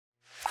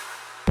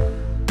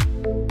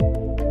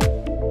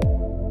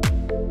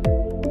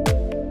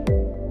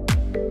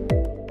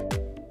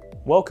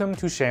Welcome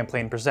to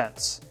Champlain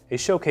Presents, a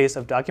showcase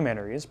of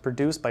documentaries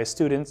produced by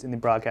students in the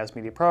broadcast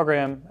media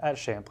program at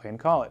Champlain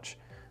College.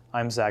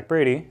 I'm Zach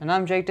Brady. And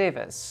I'm Jake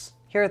Davis.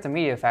 Here at the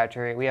Media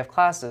Factory, we have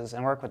classes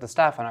and work with the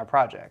staff on our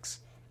projects.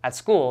 At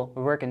school,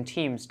 we work in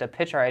teams to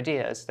pitch our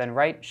ideas, then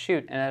write,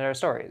 shoot, and edit our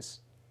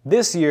stories.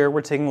 This year,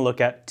 we're taking a look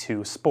at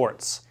two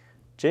sports.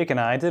 Jake and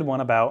I did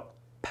one about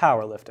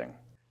powerlifting.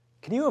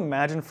 Can you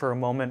imagine for a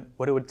moment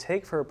what it would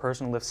take for a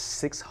person to lift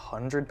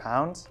 600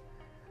 pounds?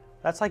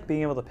 That's like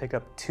being able to pick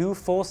up two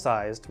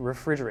full-sized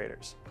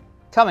refrigerators.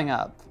 Coming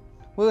up,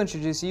 we'll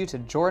introduce you to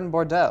Jordan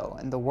Bordeaux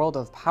in the world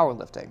of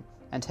powerlifting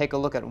and take a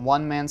look at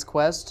one man's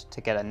quest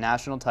to get a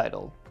national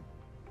title.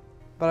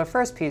 But our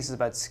first piece is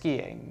about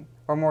skiing,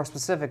 or more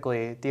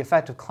specifically, the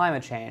effect of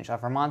climate change on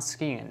Vermont's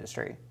skiing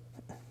industry.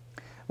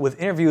 With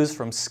interviews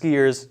from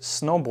skiers,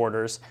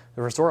 snowboarders,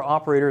 the resort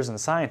operators, and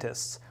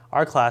scientists,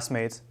 our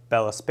classmates,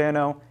 Bella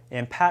Spano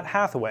and Pat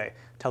Hathaway,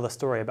 tell the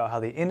story about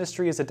how the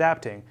industry is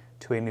adapting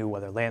to a new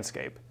weather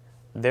landscape.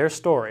 Their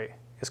story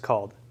is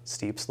called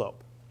Steep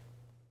Slope.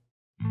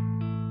 In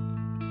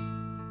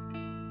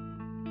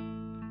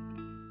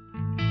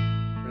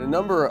a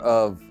number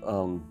of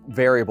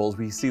variables,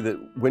 we see that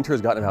winter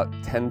has gotten about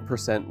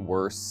 10%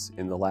 worse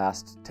in the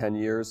last 10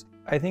 years.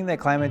 I think that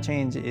climate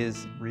change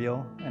is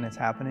real and it's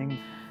happening.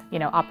 You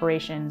know,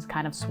 operations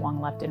kind of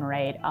swung left and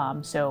right,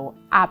 so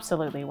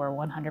absolutely we're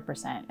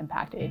 100%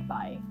 impacted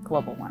by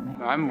global warming.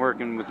 I'm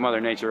working with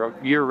Mother Nature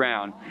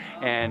year-round,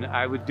 and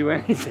I would do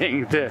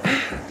anything to,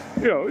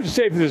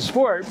 save the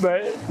sport,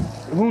 but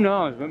who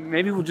knows?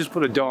 Maybe we'll just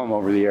put a dome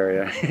over the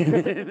area.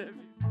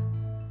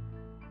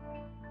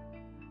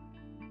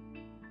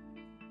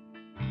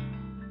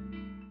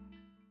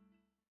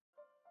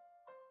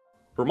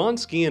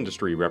 Vermont's ski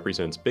industry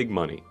represents big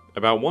money,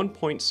 about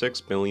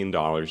 $1.6 billion in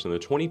the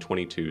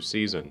 2022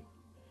 season.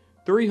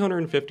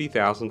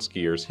 350,000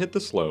 skiers hit the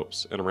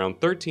slopes and around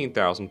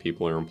 13,000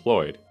 people are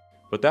employed,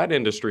 but that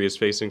industry is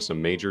facing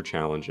some major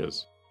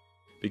challenges.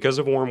 Because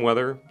of warm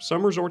weather,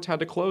 some resorts had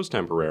to close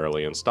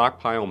temporarily and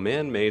stockpile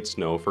man-made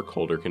snow for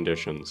colder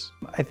conditions.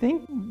 I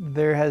think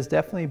there has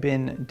definitely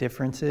been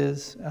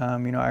differences. I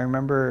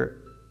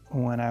remember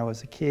when I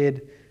was a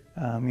kid,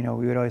 we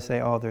would always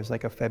say, oh, there's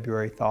like a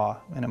February thaw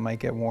and it might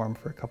get warm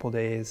for a couple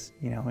days,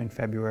 in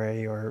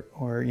February or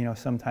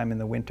sometime in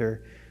the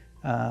winter.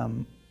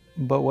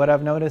 But what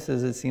I've noticed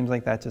is it seems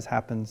like that just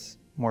happens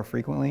more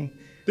frequently.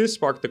 This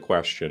sparked the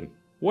question,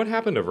 what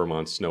happened to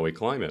Vermont's snowy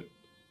climate?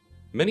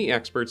 Many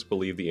experts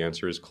believe the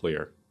answer is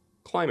clear: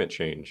 climate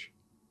change.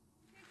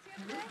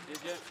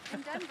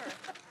 In Denver.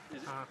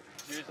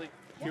 Seriously?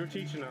 You're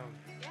teaching them.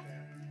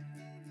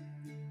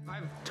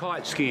 I've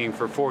taught skiing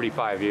for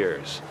 45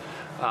 years.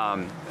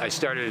 I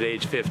started at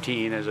age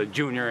 15 as a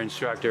junior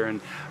instructor, and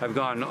I've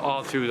gone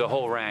all through the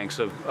whole ranks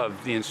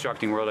of the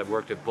instructing world. I've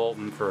worked at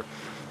Bolton for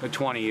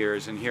 20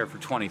 years and here for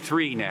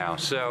 23 now.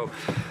 So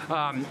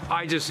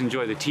I just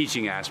enjoy the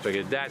teaching aspect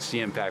of it. That's the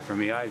impact for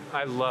me.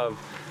 I love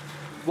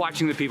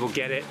watching the people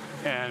get it,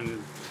 and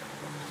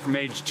from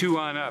age 2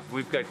 on up,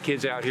 we've got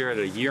kids out here at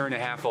a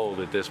year-and-a-half old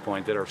at this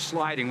point that are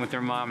sliding with their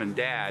mom and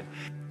dad.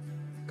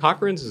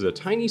 Cochran's is a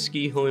tiny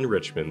ski hill in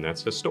Richmond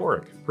that's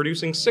historic,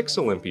 producing 6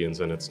 Olympians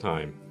in its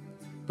time.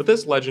 But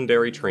this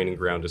legendary training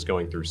ground is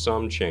going through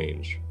some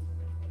change.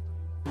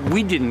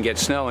 We didn't get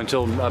snow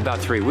until about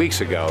 3 weeks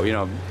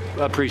ago,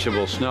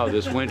 appreciable snow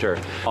this winter.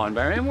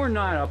 And we're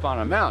not up on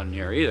a mountain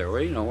here either.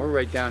 We're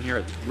right down here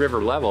at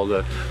river level.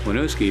 The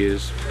Winooski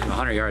is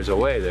 100 yards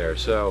away there,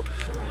 so.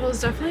 Well, it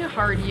was definitely a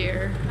hard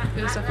year.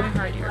 It was definitely a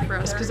hard year for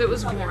us because it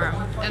was warm.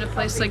 In a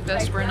place like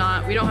this, we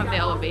don't have the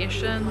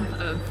elevation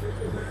of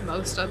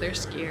most other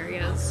ski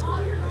areas.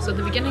 So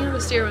the beginning of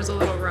this year was a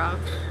little rough.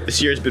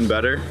 This year's been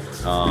better,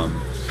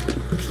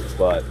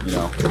 but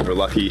we're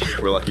lucky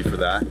for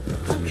that.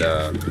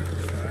 And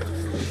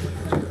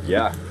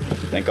yeah,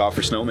 thank God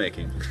for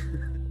snowmaking.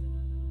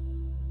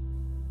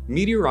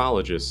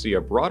 Meteorologists see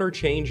a broader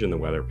change in the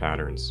weather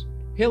patterns.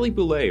 Haley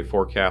Boulay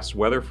forecasts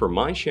weather for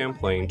my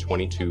Champlain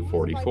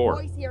 2244.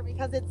 My voice here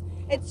because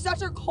it's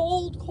such a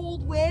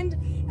cold wind,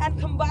 and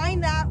combine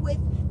that with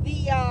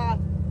the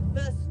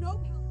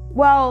snow.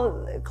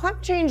 Well,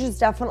 climate change has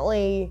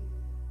definitely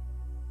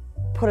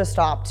put a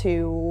stop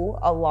to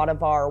a lot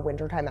of our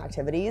wintertime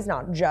activities,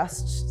 not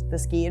just the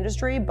ski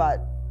industry,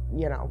 but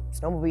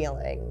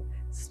snowmobiling,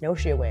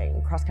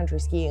 snowshoeing, cross-country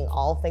skiing,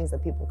 all things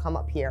that people come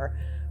up here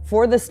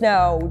for the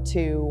snow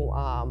to,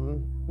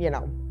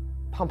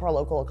 pump our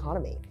local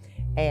economy.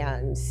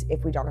 And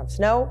if we don't have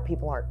snow,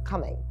 people aren't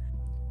coming.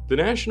 The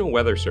National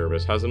Weather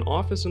Service has an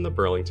office in the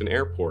Burlington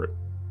Airport.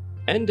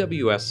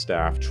 NWS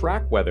staff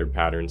track weather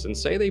patterns and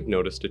say they've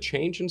noticed a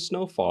change in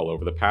snowfall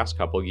over the past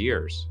couple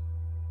years.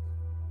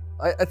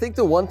 I think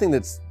the one thing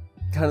that's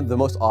kind of the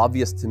most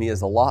obvious to me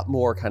is a lot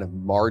more kind of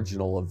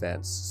marginal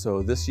events.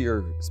 So this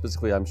year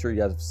specifically, I'm sure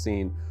you guys have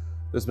seen,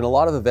 there's been a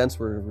lot of events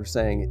where we're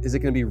saying, is it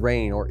going to be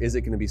rain or is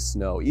it going to be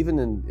snow? Even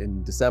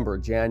in December,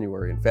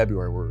 January, and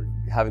February, we're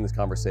having this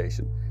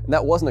conversation. And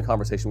that wasn't a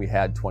conversation we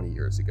had 20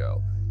 years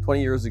ago.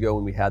 20 years ago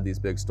when we had these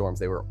big storms,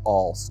 they were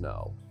all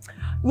snow.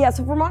 Yeah,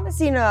 so Vermont has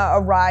seen a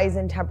rise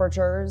in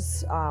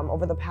temperatures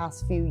over the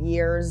past few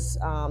years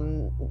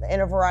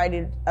in a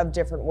variety of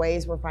different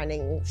ways. We're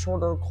finding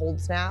shorter cold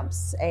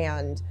snaps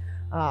and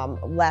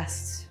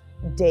less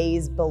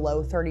days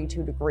below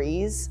 32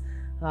 degrees,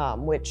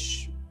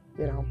 which,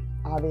 you know,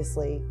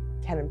 obviously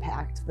can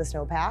impact the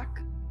snowpack.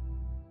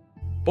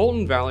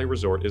 Bolton Valley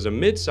Resort is a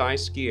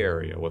mid-sized ski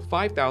area with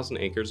 5,000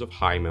 acres of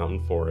high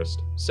mountain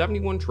forest,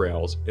 71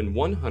 trails, and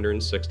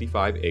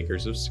 165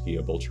 acres of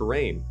skiable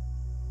terrain.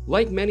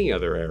 Like many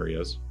other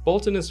areas,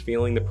 Bolton is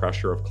feeling the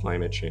pressure of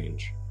climate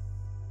change.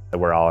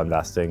 We're all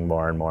investing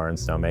more and more in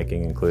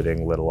snowmaking,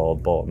 including little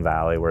old Bolton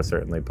Valley. We're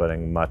certainly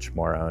putting much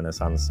more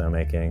onus on the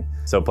snowmaking.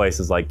 So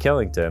places like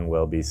Killington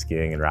will be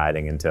skiing and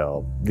riding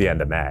until the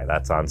end of May.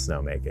 That's on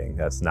snowmaking.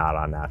 That's not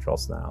on natural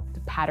snow.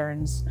 The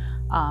patterns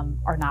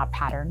are not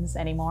patterns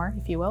anymore,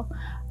 if you will.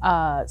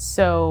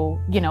 So,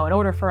 you know, in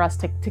order for us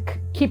to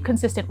keep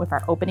consistent with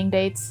our opening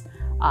dates,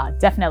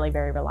 definitely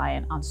very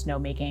reliant on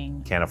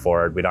snowmaking. Can't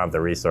afford, we don't have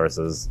the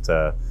resources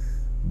to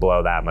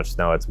blow that much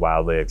snow. It's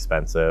wildly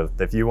expensive.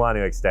 If you want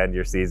to extend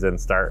your season,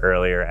 start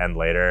earlier and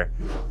later,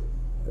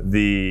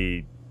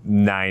 the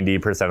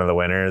 90% of the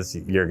winters,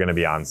 you're going to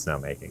be on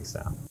snowmaking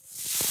snow.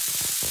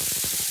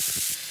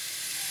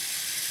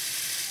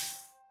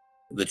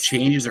 The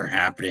changes are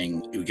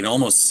happening. We can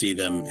almost see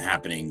them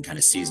happening kind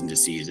of season to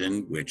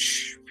season,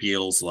 which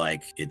feels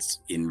like it's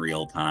in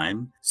real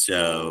time.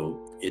 So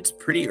it's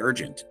pretty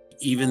urgent.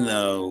 Even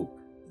though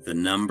the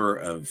number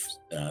of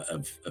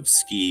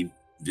ski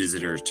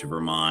visitors to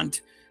Vermont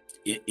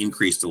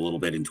increased a little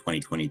bit in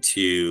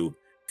 2022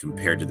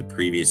 compared to the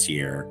previous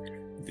year,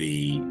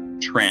 the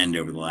trend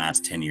over the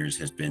last 10 years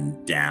has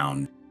been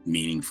down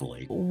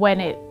meaningfully. When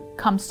it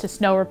comes to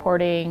snow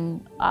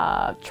reporting,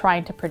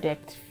 trying to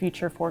predict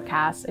future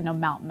forecasts, I know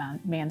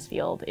Mount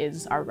Mansfield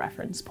is our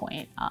reference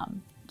point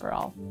for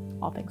all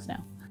things snow.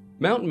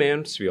 Mount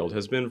Mansfield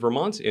has been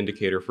Vermont's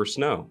indicator for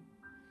snow.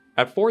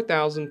 At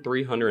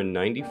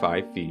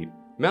 4,395 feet,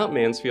 Mount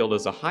Mansfield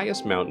is the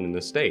highest mountain in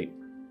the state.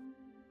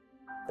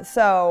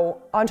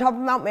 So on top of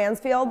Mount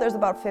Mansfield, there's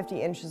about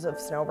 50 inches of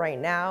snow right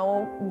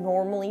now.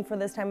 Normally for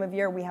this time of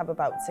year, we have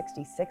about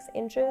 66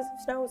 inches of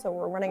snow. So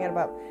we're running at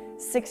about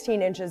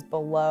 16 inches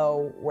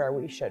below where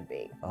we should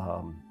be.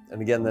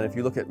 And again, then if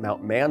you look at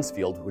Mount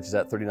Mansfield, which is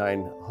at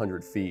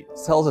 3,900 feet, it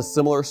tells a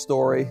similar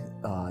story.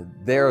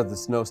 There, the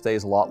snow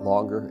stays a lot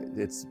longer.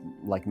 It's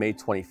like May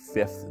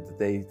 25th that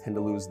they tend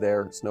to lose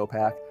their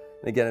snowpack.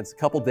 And again, it's a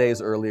couple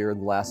days earlier in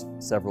the last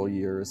several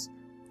years.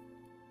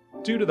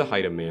 Due to the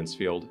height of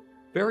Mansfield,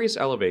 various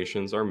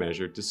elevations are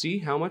measured to see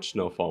how much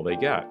snowfall they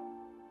get.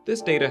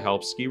 This data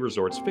helps ski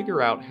resorts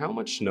figure out how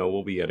much snow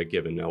will be at a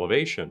given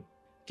elevation.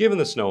 Given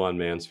the snow on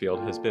Mansfield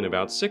has been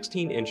about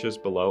 16 inches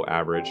below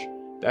average,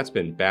 that's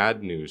been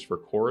bad news for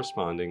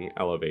corresponding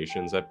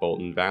elevations at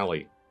Bolton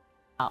Valley.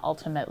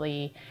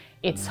 Ultimately,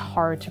 it's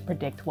hard to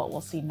predict what we'll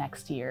see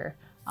next year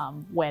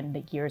when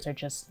the years are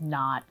just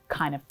not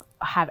kind of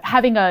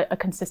having a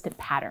consistent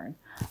pattern.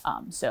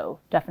 So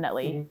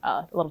definitely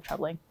a little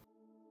troubling.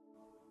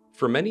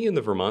 For many in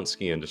the Vermont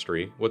ski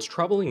industry, what's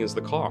troubling is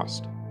the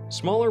cost.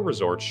 Smaller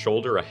resorts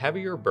shoulder a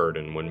heavier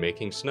burden when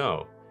making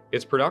snow.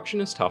 Its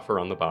production is tougher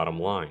on the bottom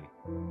line.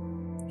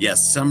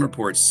 Yes, some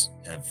reports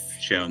have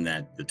shown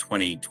that the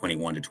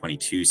 2021 to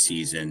 22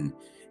 season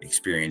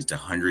experienced a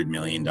 $100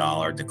 million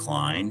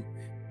decline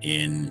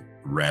in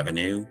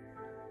revenue.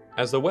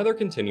 As the weather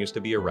continues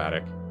to be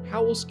erratic,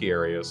 how will ski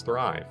areas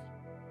thrive?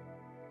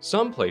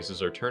 Some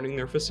places are turning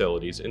their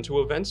facilities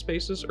into event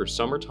spaces or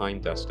summertime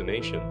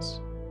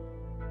destinations.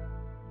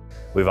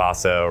 We've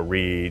also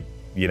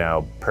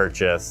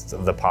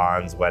purchased the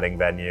Ponds wedding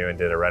venue and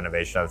did a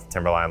renovation of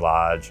Timberline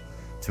Lodge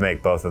to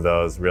make both of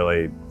those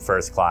really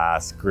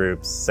first-class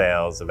groups,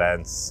 sales,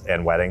 events,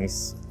 and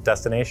weddings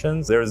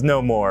destinations. There's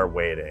no more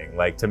waiting.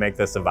 Like, to make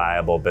this a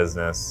viable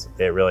business,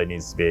 it really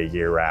needs to be a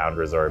year-round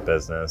resort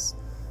business.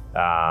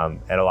 And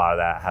a lot of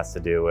that has to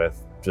do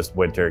with just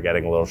winter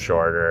getting a little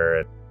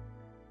shorter.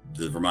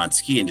 The Vermont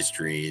ski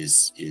industry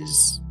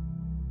is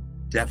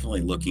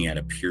definitely looking at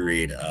a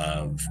period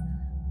of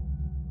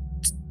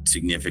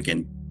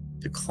significant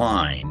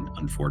decline,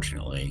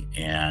 unfortunately.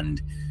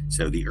 And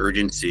so the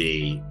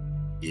urgency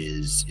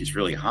is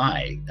really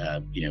high.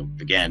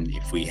 Again,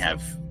 if we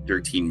have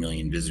 13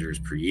 million visitors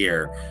per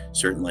year,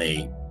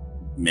 certainly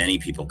many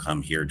people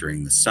come here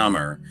during the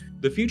summer.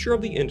 The future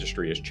of the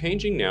industry is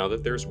changing now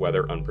that there's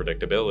weather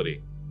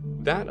unpredictability.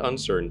 That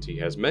uncertainty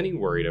has many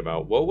worried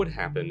about what would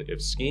happen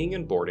if skiing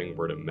and boarding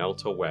were to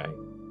melt away.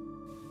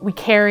 We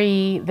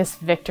carry this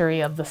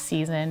victory of the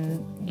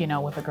season,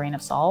 with a grain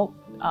of salt,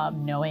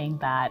 knowing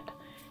that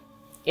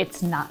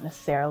it's not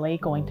necessarily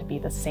going to be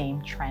the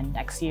same trend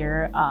next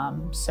year.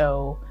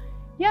 So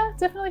yeah,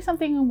 definitely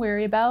something I'm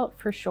wary about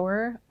for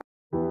sure.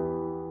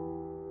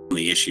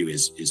 The issue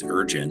is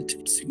urgent.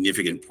 A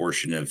significant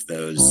portion of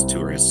those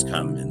tourists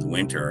come in the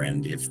winter,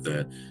 and if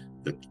the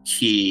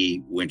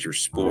key winter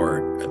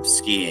sport of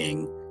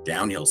skiing,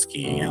 downhill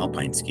skiing,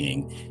 alpine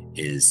skiing,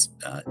 is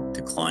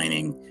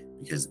declining,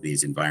 because of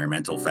these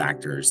environmental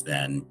factors,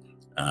 then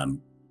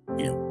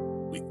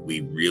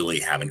we really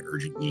have an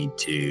urgent need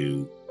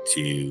to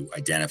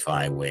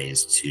identify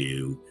ways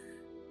to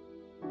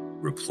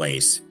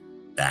replace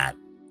that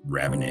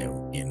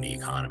revenue in the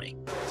economy.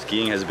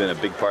 Skiing has been a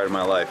big part of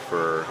my life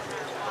for,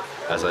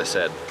 as I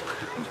said,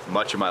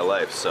 much of my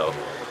life. So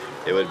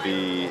it would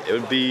be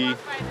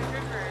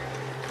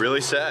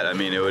really sad. I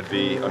mean, it would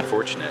be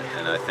unfortunate,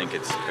 and I think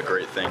it's a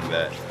great thing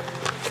that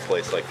a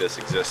place like this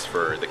exists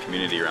for the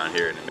community around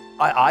here.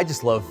 I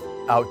just love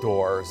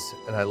outdoors,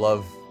 and I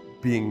love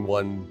being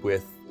one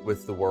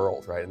with the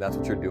world, right? And that's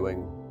what you're doing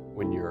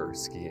when you're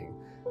skiing.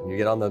 And you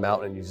get on the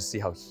mountain and you just see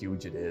how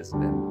huge it is,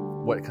 and then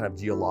what kind of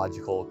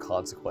geological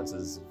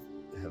consequences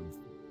have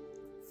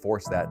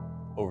forced that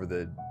over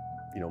the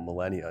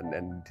millennia,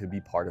 and to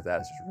be part of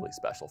that is just really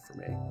special for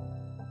me.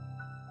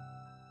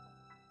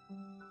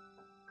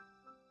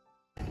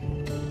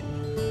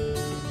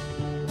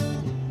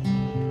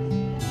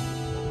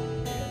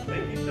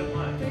 Thank you so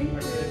much.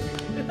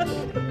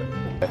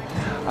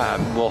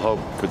 We'll hope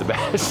for the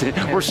best.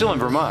 We're still in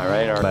Vermont,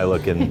 right? Am I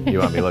looking? You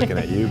want me looking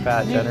at you,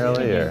 Pat,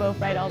 generally, You or? both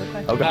write all the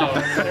questions. Okay.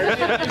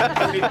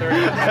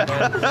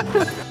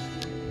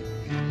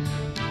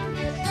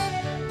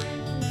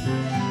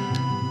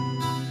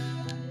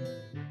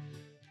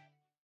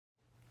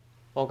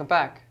 Welcome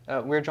back.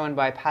 We're joined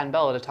by Pat and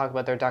Bella to talk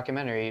about their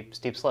documentary,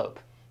 Steep Slope.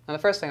 Now, the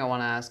first thing I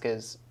want to ask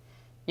is,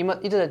 you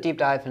did a deep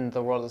dive into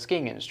the world of the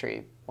skiing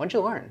industry. What did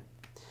you learn?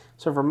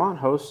 So Vermont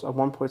hosts a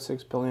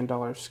 $1.6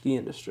 billion ski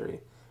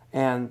industry,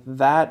 and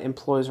that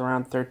employs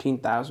around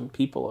 13,000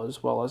 people,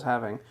 as well as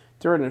having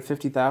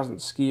 350,000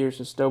 skiers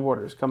and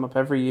snowboarders come up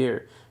every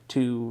year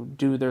to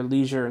do their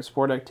leisure and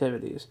sport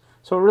activities.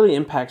 So it really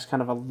impacts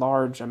kind of a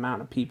large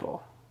amount of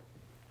people.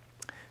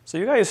 So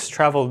you guys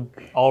traveled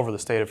all over the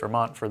state of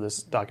Vermont for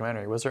this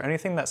documentary. Was there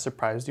anything that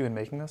surprised you in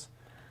making this?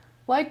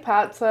 Like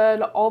Pat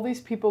said, all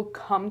these people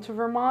come to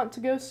Vermont to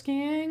go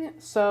skiing.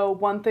 So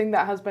one thing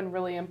that has been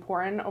really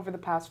important over the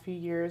past few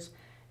years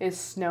is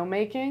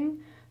snowmaking.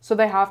 So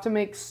they have to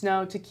make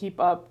snow to keep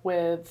up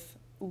with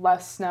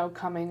less snow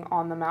coming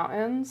on the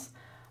mountains.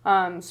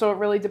 So it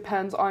really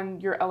depends on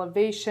your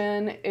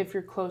elevation, if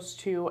you're close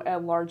to a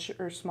large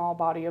or small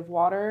body of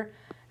water.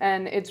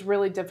 And it's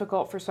really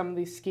difficult for some of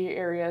these ski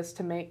areas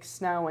to make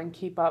snow and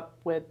keep up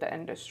with the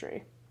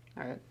industry.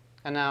 All right.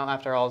 And now,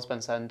 after all has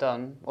been said and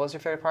done, what was your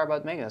favorite part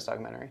about making this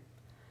documentary?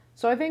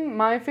 So I think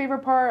my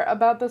favorite part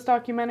about this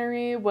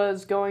documentary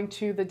was going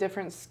to the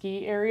different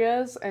ski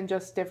areas and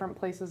just different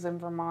places in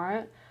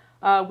Vermont.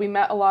 We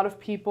met a lot of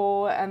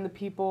people, and the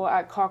people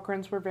at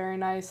Cochrane's were very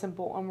nice and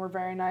Bolton were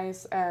very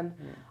nice. And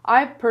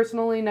I've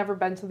personally never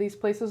been to these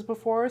places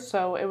before,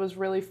 so it was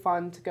really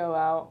fun to go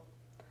out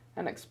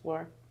and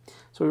explore.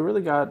 So we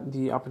really got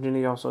the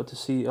opportunity also to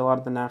see a lot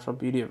of the natural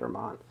beauty of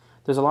Vermont.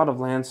 There's a lot of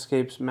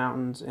landscapes,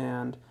 mountains,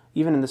 and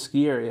even in the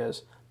ski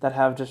areas that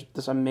have just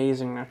this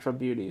amazing natural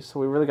beauty. So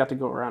we really got to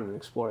go around and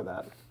explore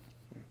that.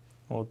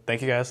 Well,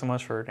 thank you guys so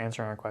much for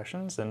answering our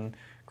questions, and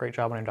great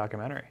job on your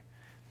documentary.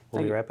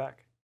 We'll be right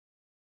back.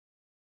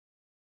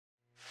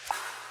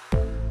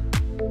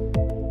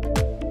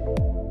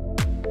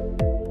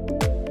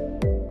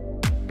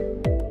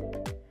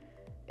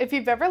 If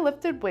you've ever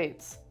lifted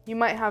weights, you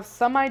might have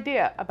some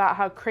idea about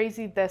how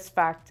crazy this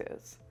fact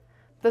is.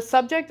 The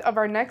subject of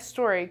our next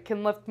story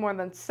can lift more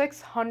than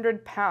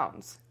 600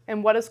 pounds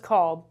in what is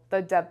called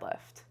the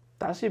deadlift.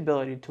 That's the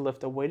ability to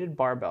lift a weighted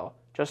barbell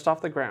just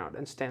off the ground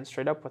and stand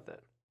straight up with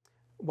it.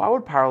 Why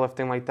would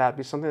powerlifting like that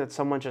be something that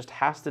someone just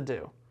has to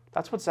do?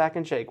 That's what Zach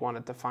and Jake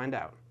wanted to find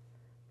out.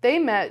 They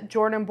met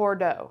Jordan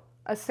Bordeaux,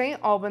 a St.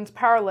 Albans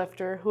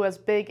powerlifter who has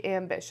big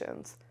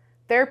ambitions.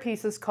 Their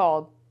piece is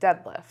called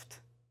Deadlift.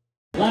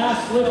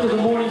 Last lift of the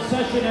morning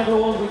session,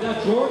 everyone. We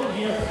got Jordan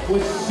here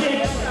with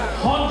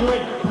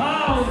 600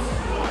 pounds.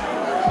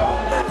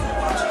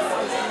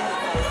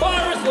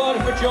 Fire is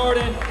loaded for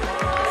Jordan.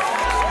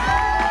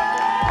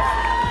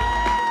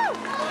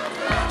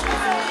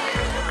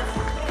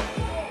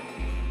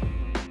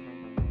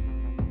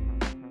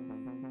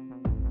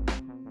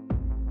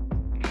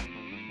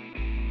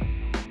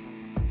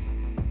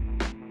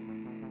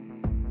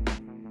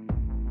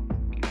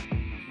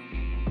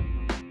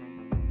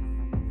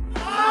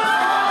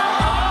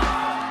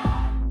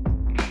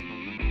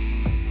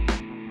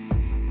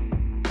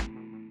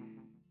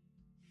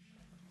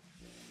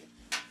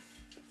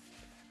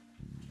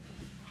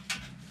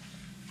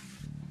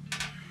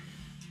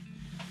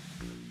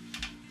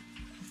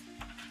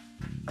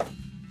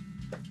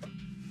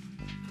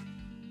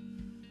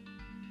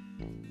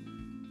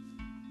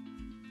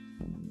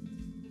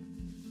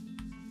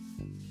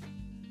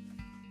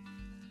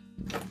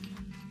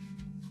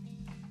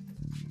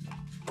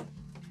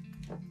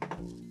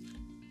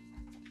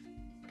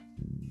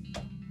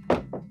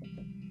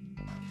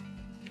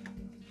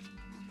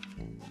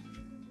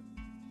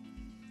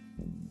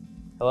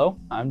 Hello,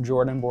 I'm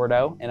Jordan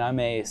Bordeaux, and I'm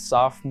a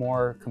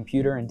sophomore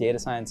computer and data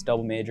science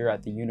double major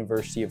at the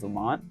University of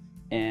Vermont,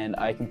 and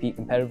I compete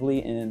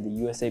competitively in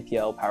the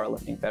USAPL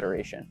Powerlifting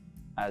Federation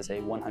as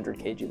a 100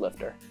 kg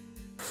lifter.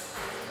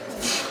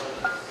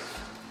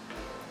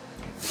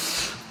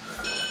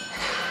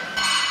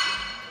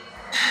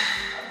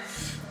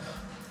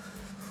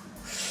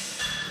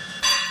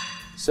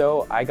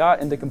 So I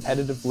got into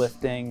competitive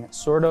lifting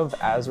sort of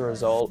as a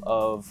result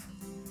of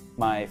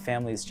my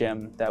family's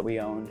gym that we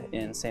owned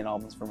in St.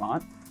 Albans,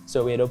 Vermont.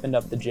 So we had opened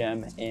up the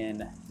gym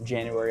in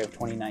January of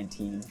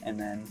 2019, and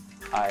then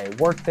I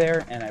worked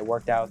there and I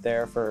worked out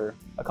there for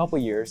a couple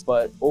years,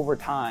 but over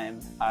time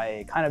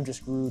I kind of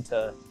just grew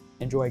to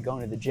enjoy going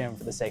to the gym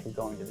for the sake of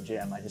going to the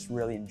gym. I just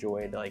really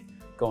enjoyed like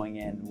going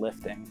in and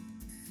lifting.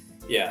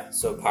 Yeah,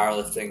 so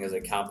powerlifting is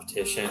a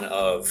competition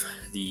of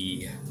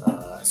the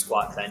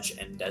squat, bench,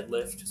 and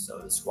deadlift. So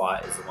the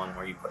squat is the one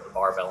where you put the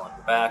barbell on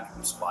your back,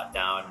 you squat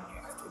down, and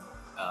you have to,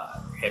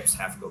 your hips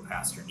have to go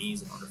past your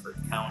knees in order for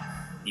it to count.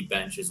 The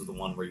bench is the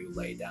one where you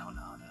lay down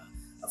on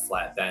a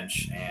flat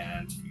bench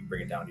and you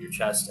bring it down to your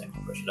chest and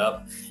you push it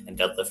up. And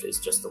deadlift is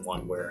just the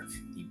one where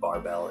the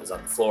barbell is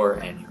on the floor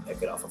and you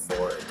pick it off the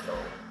floor until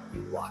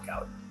you lock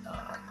out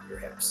your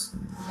hips.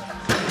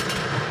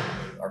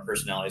 Our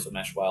personalities will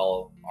mesh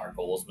well, our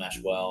goals mesh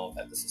well,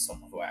 that this is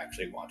someone who I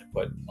actually want to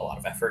put a lot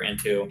of effort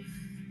into,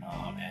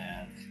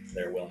 and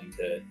they're willing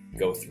to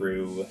go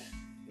through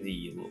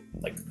the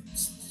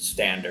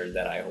standard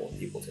that I hold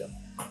people to,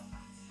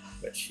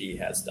 which he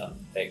has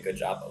done a good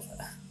job of.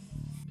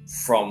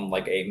 From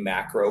like a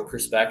macro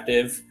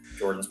perspective,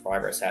 Jordan's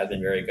progress has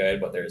been very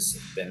good, but there's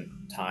been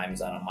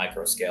times on a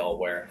micro scale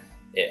where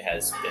it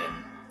has been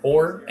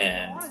poor,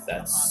 and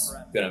that's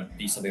going to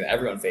be something that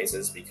everyone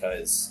faces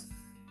because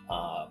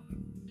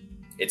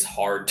it's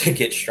hard to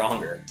get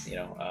stronger. You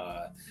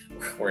know,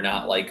 we're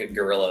not like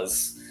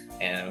gorillas,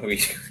 and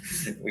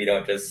we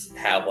don't just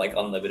have like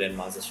unlimited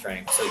amounts of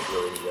strength. So you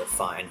really need to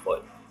find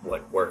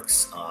what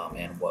works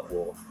and what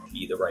will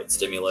be the right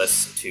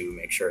stimulus to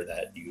make sure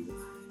that you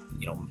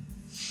know,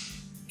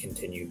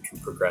 continue to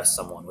progress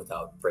someone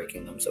without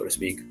breaking them, so to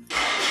speak.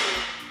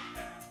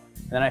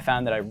 And then I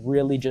found that I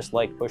really just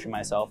like pushing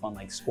myself on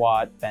like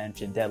squat,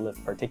 bench, and deadlift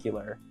in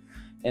particular.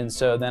 And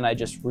so then I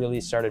just really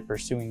started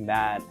pursuing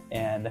that,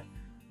 and I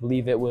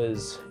believe it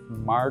was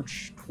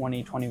March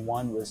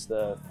 2021 was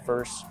the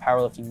first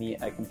powerlifting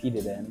meet I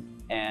competed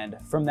in. And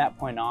from that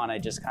point on, I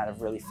just kind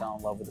of really fell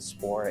in love with the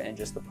sport and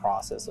just the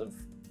process of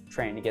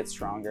training to get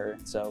stronger.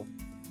 So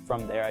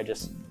from there, I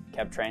just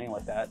kept training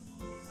like that.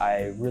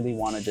 I really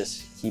want to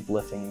just keep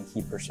lifting and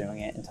keep pursuing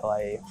it until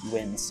I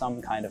win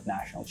some kind of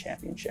national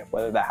championship,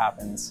 whether that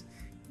happens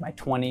in my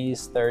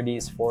 20s,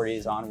 30s,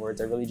 40s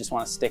onwards. I really just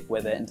want to stick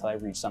with it until I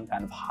reach some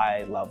kind of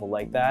high level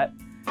like that.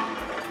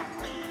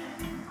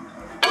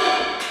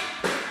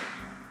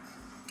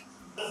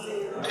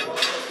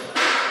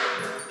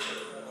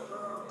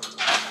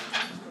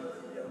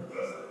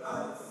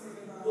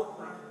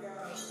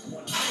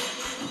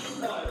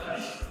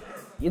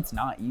 It's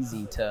not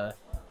easy to,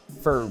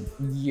 for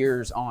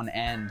years on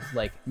end,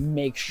 like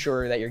make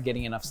sure that you're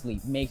getting enough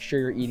sleep, make sure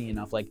you're eating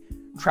enough, like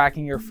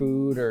tracking your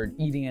food or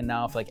eating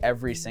enough like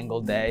every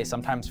single day,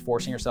 sometimes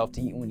forcing yourself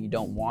to eat when you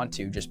don't want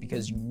to just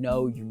because you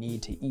know you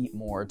need to eat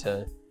more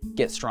to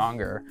get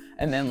stronger.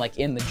 And then like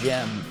in the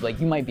gym,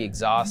 like you might be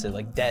exhausted,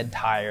 like dead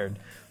tired,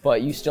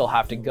 but you still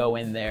have to go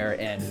in there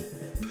and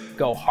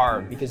go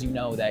hard because you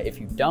know that if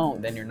you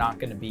don't, then you're not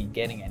going to be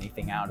getting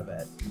anything out of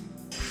it.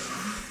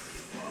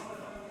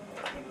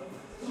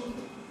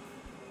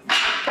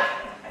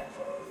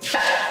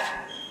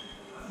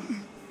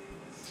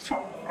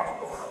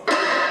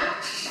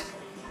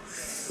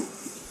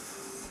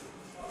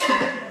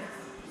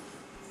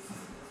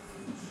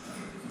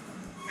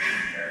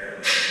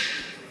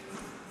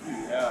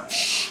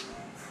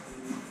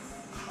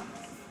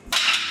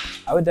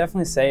 I would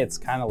definitely say it's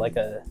kind of like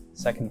a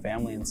second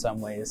family in some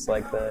ways,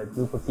 like the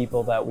group of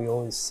people that we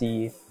always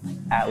see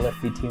at Lift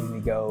VT when we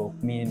go.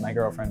 Me and my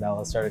girlfriend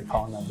Ella started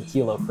calling them the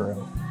Kilo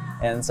Crew.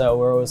 And so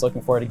we're always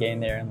looking forward to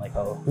getting there and like,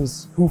 oh,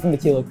 who from the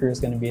Kilo Crew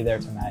is going to be there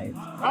tonight?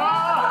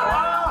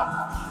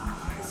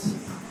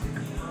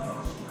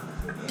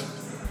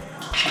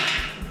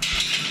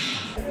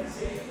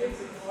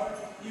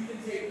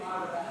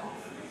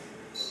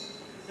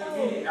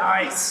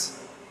 Nice.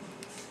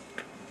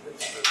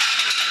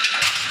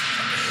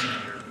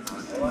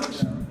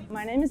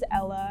 My name is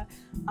Ella.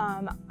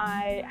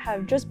 I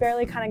have just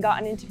barely kind of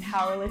gotten into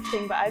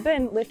powerlifting, but I've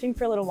been lifting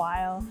for a little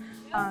while.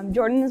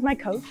 Jordan is my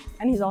coach,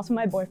 and he's also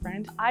my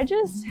boyfriend. I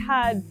just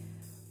had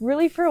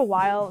really for a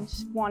while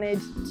just wanted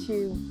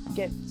to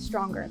get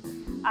stronger.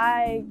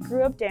 I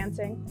grew up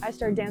dancing. I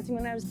started dancing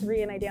when I was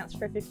 3, and I danced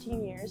for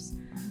 15 years.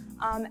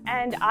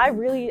 And I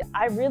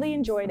really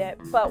enjoyed it,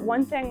 but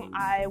one thing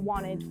I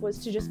wanted was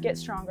to just get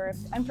stronger.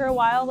 And for a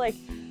while, like,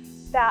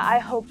 that I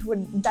hoped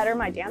would better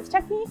my dance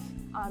technique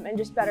and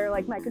just better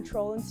like my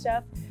control and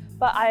stuff.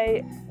 But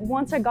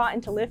once I got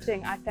into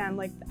lifting, I found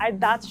like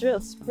that's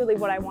just really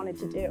what I wanted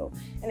to do,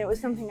 and it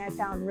was something I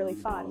found really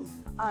fun.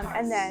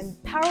 And then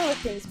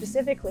powerlifting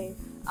specifically,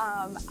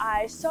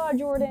 I saw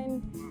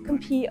Jordan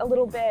compete a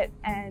little bit,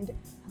 and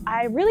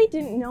I really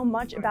didn't know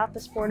much about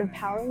the sport of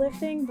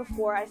powerlifting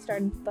before I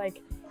started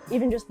like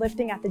even just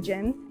lifting at the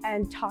gym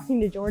and talking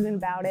to Jordan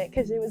about it,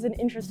 because it was an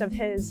interest of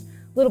his a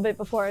little bit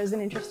before it was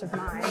an interest of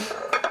mine.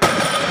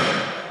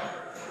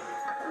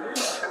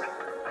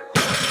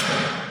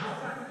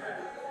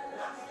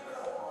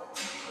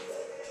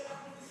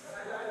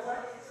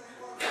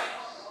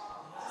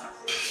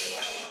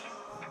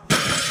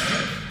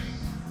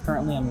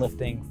 Currently I'm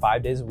lifting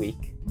 5 days a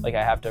week. Like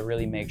I have to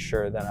really make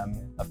sure that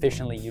I'm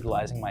efficiently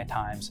utilizing my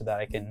time so that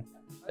I can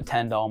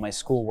attend all my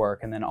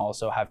schoolwork and then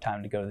also have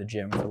time to go to the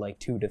gym for like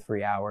 2 to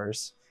 3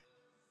 hours.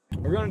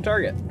 We're going to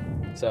Target.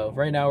 So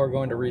right now we're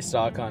going to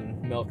restock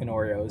on milk and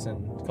Oreos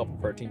and a couple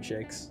protein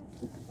shakes.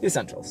 The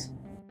essentials.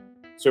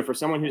 So for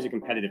someone who's a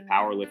competitive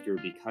power lifter,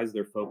 because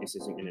their focus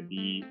isn't going to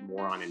be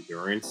more on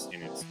endurance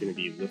and it's going to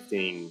be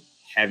lifting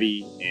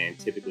heavy and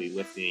typically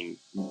lifting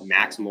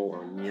maximal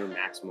or near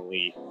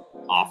maximally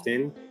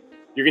often,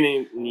 you're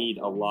going to need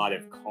a lot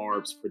of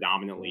carbs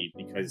predominantly,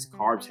 because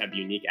carbs have the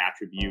unique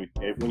attribute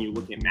when you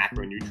look at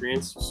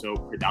macronutrients. So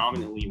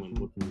predominantly when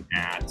looking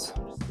at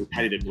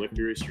competitive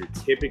lifters, you're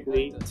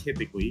typically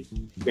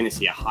going to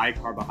see a high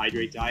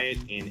carbohydrate diet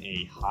and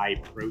a high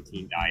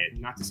protein diet.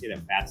 Not to say that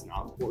fat's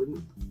not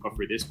important, but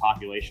for this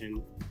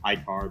population, high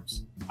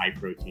carbs, high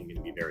protein going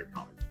to be very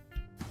common.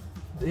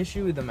 The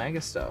issue with the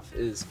mega stuff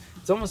is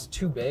it's almost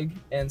too big,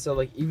 and so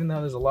like even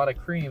though there's a lot of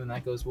cream and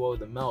that goes well with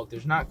the milk,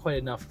 there's not quite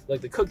enough,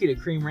 like the cookie to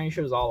cream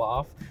ratio is all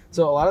off,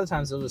 so a lot of the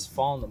times it'll just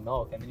fall in the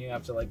milk and then you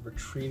have to like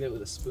retrieve it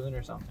with a spoon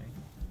or something.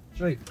 It's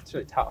really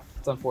tough.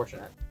 It's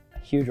unfortunate.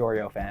 Huge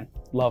Oreo fan.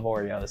 Love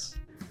Oreos.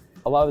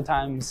 A lot of the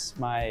times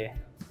my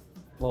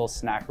little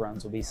snack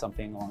runs will be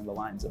something along the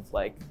lines of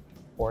like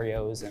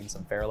Oreos and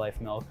some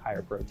Fairlife milk,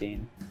 higher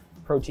protein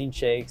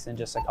shakes, and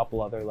just a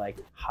couple other like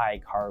high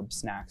carb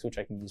snacks which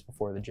I can use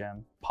before the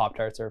gym.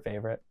 Pop-Tarts are a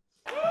favorite.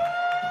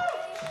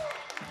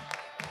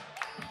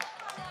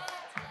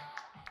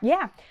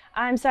 Yeah,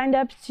 I'm signed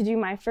up to do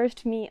my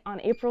first meet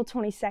on April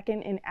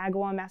 22nd in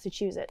Agawam,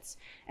 Massachusetts.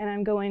 And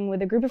I'm going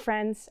with a group of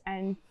friends,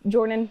 and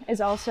Jordan is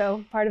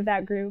also part of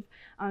that group.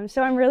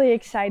 So I'm really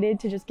excited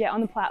to just get on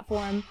the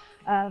platform,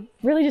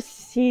 really just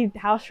see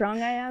how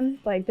strong I am.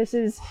 Like, this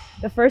is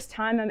the first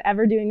time I'm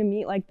ever doing a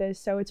meet like this,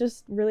 so it's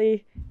just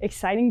really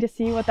exciting to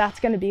see what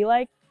that's gonna be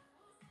like.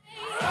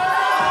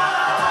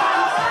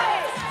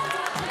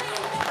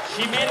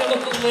 She made it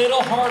look a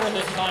little harder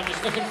this time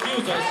just to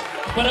confuse us,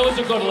 but it was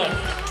a good lift.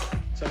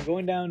 So I'm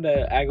going down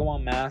to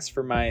Agawam, Mass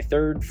for my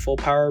 3rd full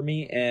power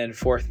meet and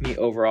 4th meet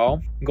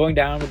overall. I'm going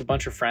down with a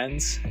bunch of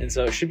friends, and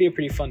so it should be a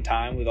pretty fun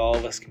time with all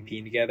of us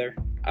competing together.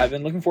 I've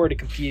been looking forward to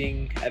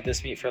competing at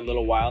this meet for a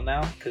little while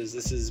now, because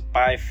this is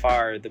by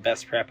far the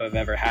best prep I've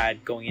ever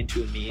had going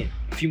into a meet.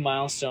 A few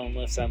milestone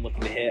lifts I'm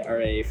looking to hit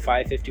are a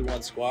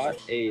 551 squat,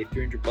 a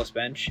 300 plus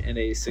bench, and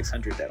a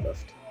 600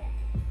 deadlift.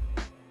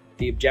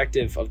 The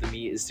objective of the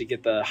meet is to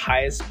get the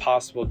highest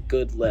possible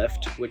good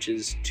lift, which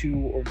is 2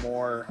 or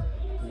more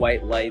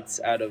white lights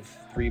out of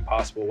 3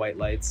 possible white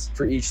lights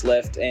for each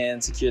lift,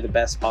 and secure the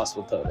best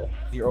possible total.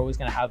 You're always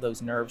going to have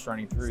those nerves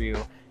running through you,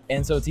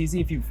 and so it's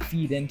easy if you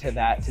feed into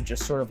that to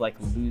just sort of like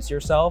lose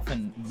yourself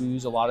and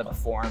lose a lot of the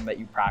form that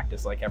you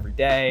practice like every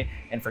day,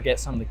 and forget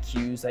some of the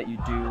cues that you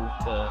do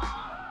to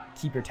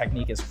keep your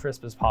technique as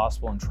crisp as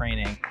possible in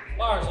training.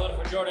 Bars loaded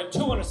for Jordan,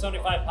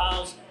 275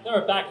 pounds. Then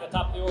we're back at the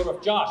top of the order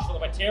of Josh, followed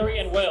by Terry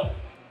and Will.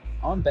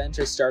 On bench,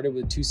 I started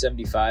with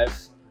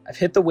 275. I've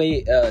hit the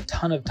weight a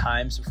ton of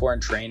times before in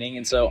training,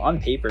 and so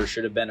on paper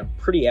should have been a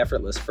pretty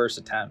effortless first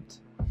attempt.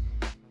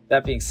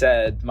 That being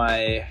said,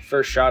 my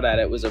first shot at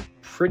it was a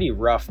pretty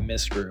rough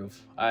misgroove.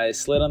 I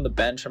slid on the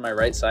bench on my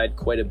right side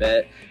quite a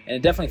bit, and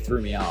it definitely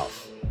threw me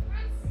off.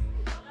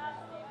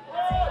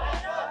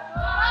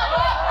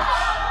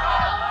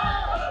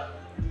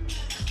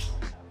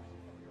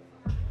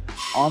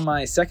 On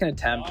my second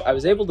attempt, I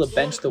was able to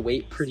bench the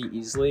weight pretty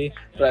easily,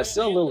 but I was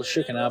still a little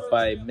shooken up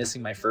by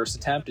missing my first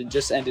attempt and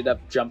just ended up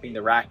jumping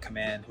the rack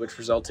command, which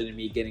resulted in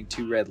me getting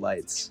 2 red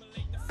lights.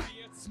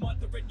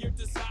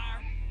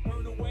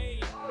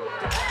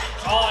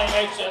 Oh,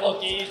 he makes it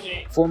look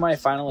easy. For my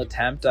final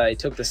attempt, I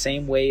took the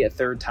same weight a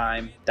 3rd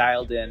time,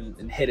 dialed in,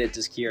 and hit it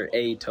to secure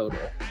a total.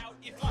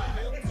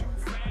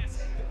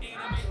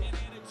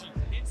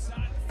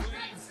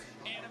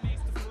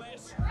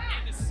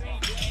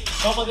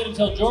 Someone didn't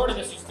tell Jordan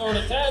this is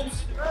 3rd attempt.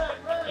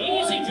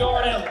 Easy,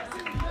 Jordan.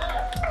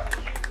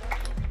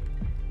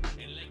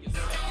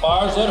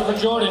 Bars loaded for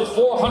Jordan,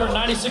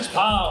 496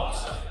 pounds.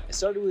 I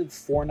started with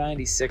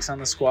 496 on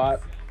the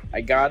squat.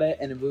 I got it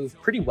and it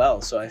moved pretty well,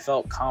 so I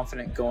felt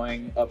confident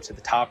going up to the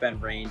top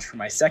end range for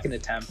my second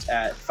attempt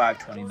at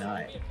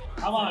 529.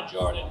 Come on,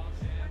 Jordan.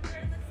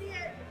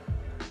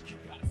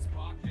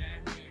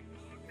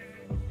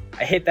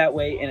 I hit that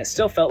weight and it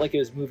still felt like it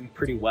was moving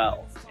pretty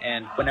well.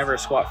 And whenever a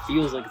squat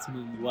feels like it's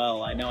moving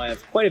well, I know I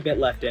have quite a bit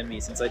left in me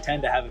since I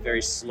tend to have a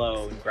very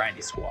slow and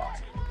grindy squat.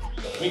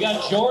 We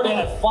got Jordan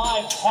at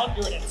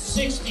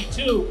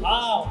 562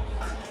 pounds.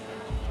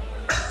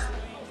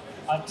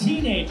 A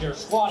teenager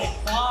squatting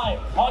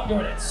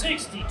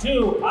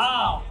 562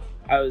 pounds.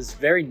 I was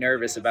very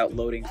nervous about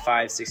loading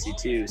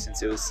 562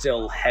 since it was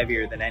still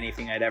heavier than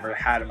anything I'd ever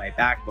had on my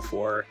back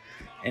before.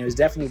 And it was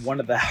definitely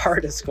one of the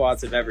hardest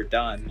squats I've ever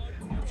done.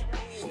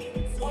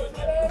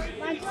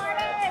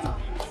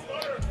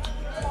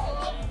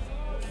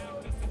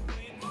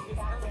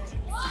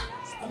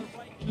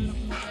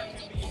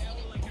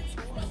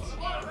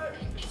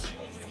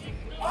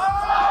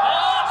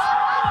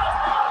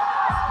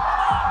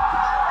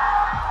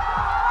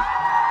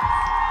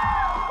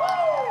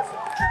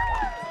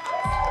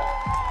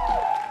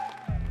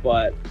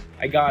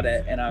 got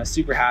it, and I was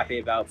super happy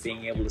about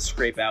being able to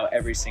scrape out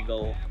every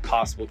single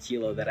possible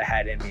kilo that I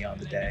had in me on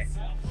the day.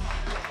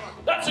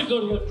 That's a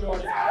good lift,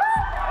 Jordan.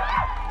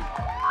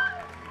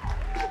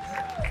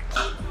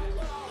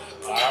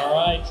 All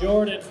right,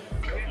 Jordan,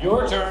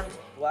 your turn.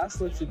 The last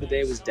lift of the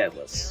day was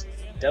deadlifts.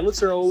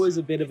 Deadlifts are always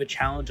a bit of a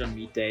challenge on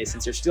meet day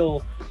since you're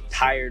still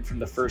tired from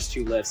the first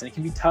 2 lifts, and it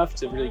can be tough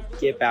to really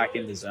get back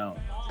in the zone.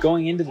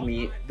 Going into the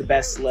meet, the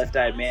best lift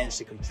I had managed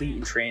to complete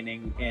in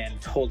training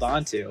and hold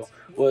on to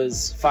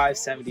was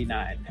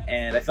 579,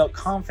 and I felt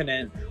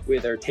confident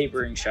with our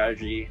tapering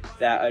strategy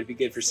that I'd be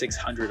good for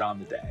 600 on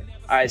the day.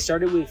 I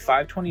started with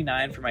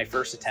 529 for my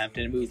first attempt,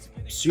 and it moved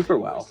super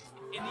well.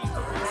 He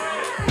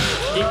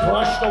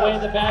brushed away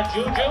the bad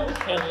juju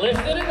and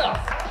lifted it up.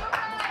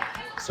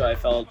 So I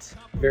felt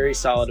very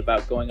solid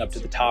about going up to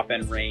the top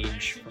end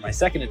range for my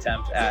second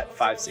attempt at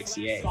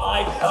 568.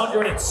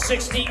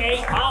 568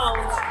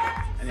 pounds.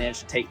 I managed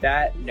to take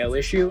that, no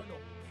issue.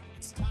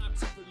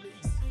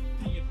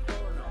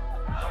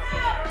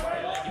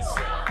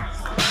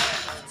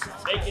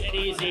 Taking it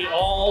easy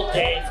all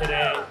day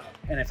today.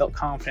 And I felt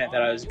confident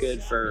that I was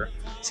good for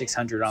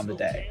 600 on the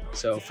day.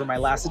 So for my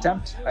last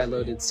attempt, I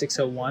loaded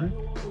 601.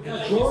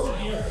 Now Jordan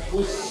here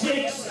with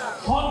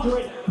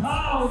 600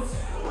 pounds.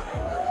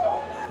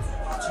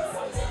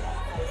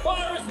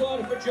 Fire is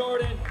loaded for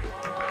Jordan.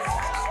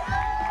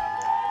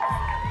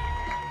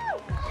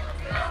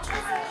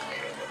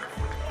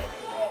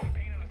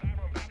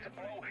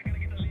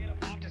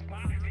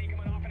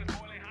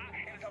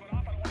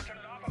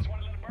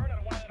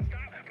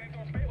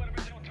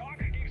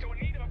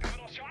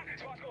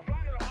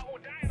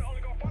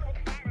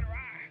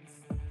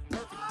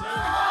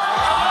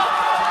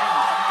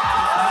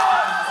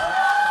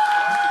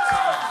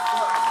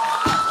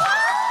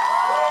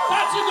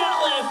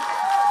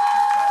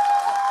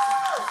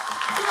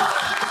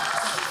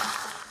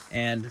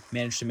 And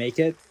managed to make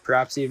it,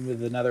 perhaps even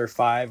with another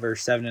 5 or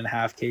 7.5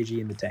 kg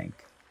in the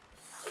tank.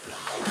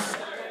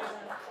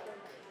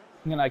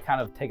 I'm gonna kind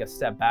of take a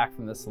step back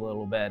from this a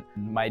little bit.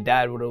 My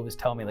dad would always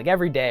tell me, like,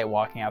 every day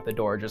walking out the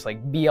door, just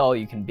like be all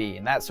you can be.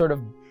 And that sort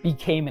of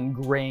became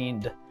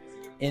ingrained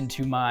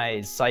into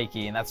my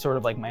psyche, and that's sort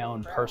of like my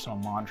own personal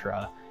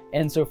mantra.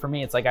 And so for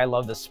me, it's like I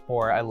love the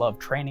sport, I love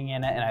training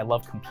in it, and I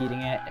love competing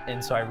in it.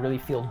 And so I really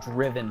feel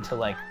driven to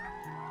like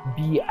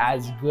be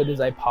as good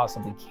as I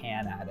possibly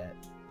can at it.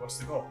 What's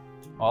the goal?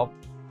 Well,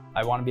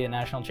 I want to be a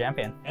national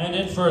champion. And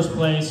in first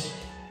place,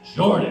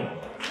 Jordan.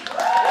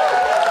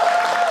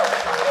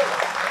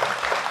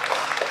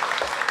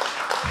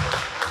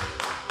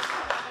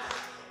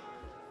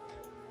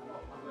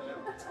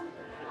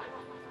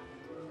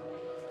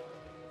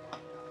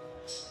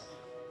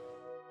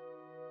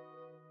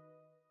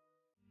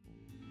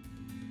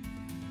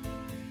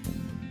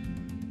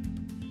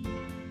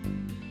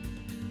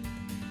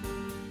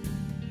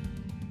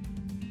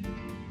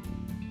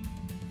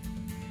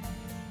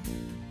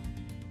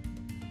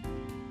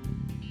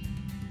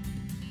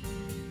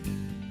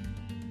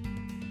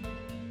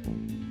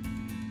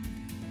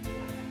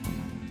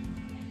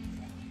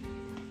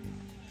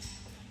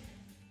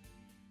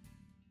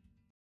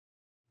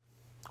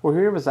 We're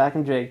here with Zach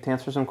and Jake to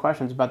answer some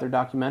questions about their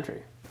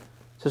documentary.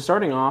 So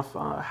starting off,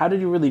 how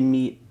did you really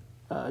meet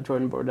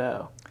Jordan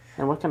Bordeaux?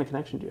 And what kind of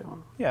connection do you have?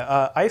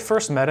 Yeah, I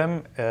first met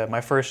him my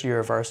first year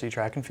of varsity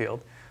track and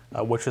field,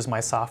 which was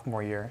my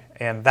sophomore year.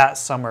 And that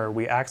summer,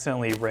 we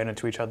accidentally ran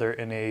into each other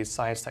in a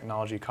science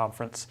technology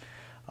conference,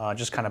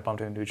 just kind of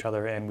bumped into each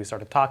other, and we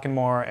started talking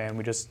more, and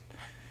we just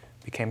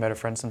became better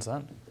friends since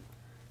then.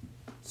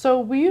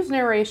 So we use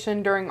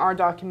narration during our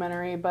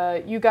documentary,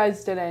 but you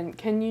guys didn't.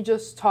 Can you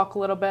just talk a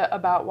little bit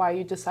about why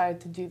you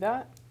decided to do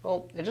that?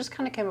 Well, it just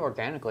kind of came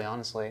organically,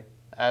 honestly.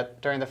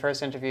 During the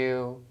first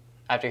interview,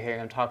 after hearing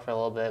him talk for a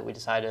little bit, we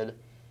decided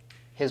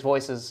he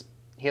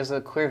has a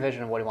clear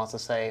vision of what he wants to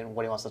say and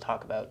what he wants to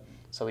talk about.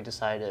 So we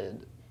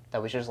decided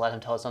that we should just let him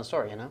tell his own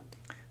story, you know?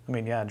 I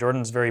mean, yeah,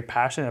 Jordan's very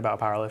passionate about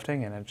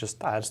powerlifting, and it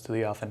just adds to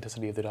the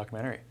authenticity of the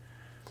documentary.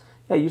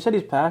 Yeah, you said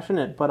he's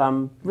passionate, but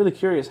I'm really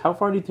curious. How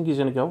far do you think he's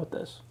going to go with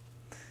this?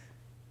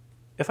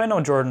 If I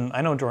know Jordan,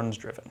 I know Jordan's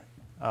driven.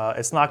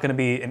 It's not going to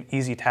be an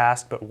easy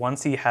task, but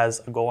once he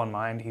has a goal in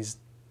mind, he's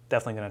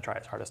definitely going to try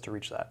his hardest to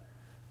reach that.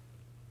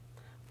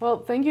 Well,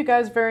 thank you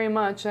guys very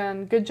much,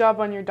 and good job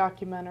on your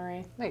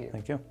documentary. Thank you.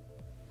 Thank you.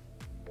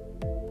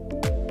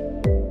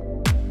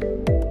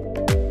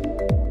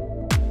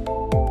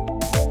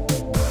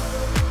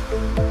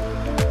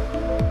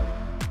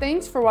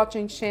 Thanks for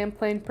watching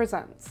Champlain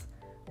Presents.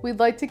 We'd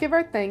like to give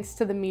our thanks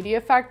to the Media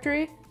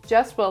Factory,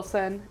 Jess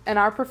Wilson, and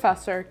our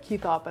professor,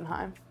 Keith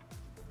Oppenheim.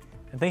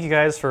 And thank you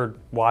guys for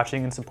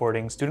watching and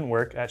supporting student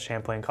work at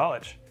Champlain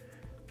College.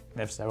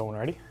 Is everyone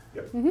ready?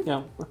 Yep.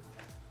 Yeah.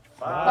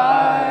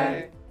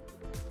 Bye.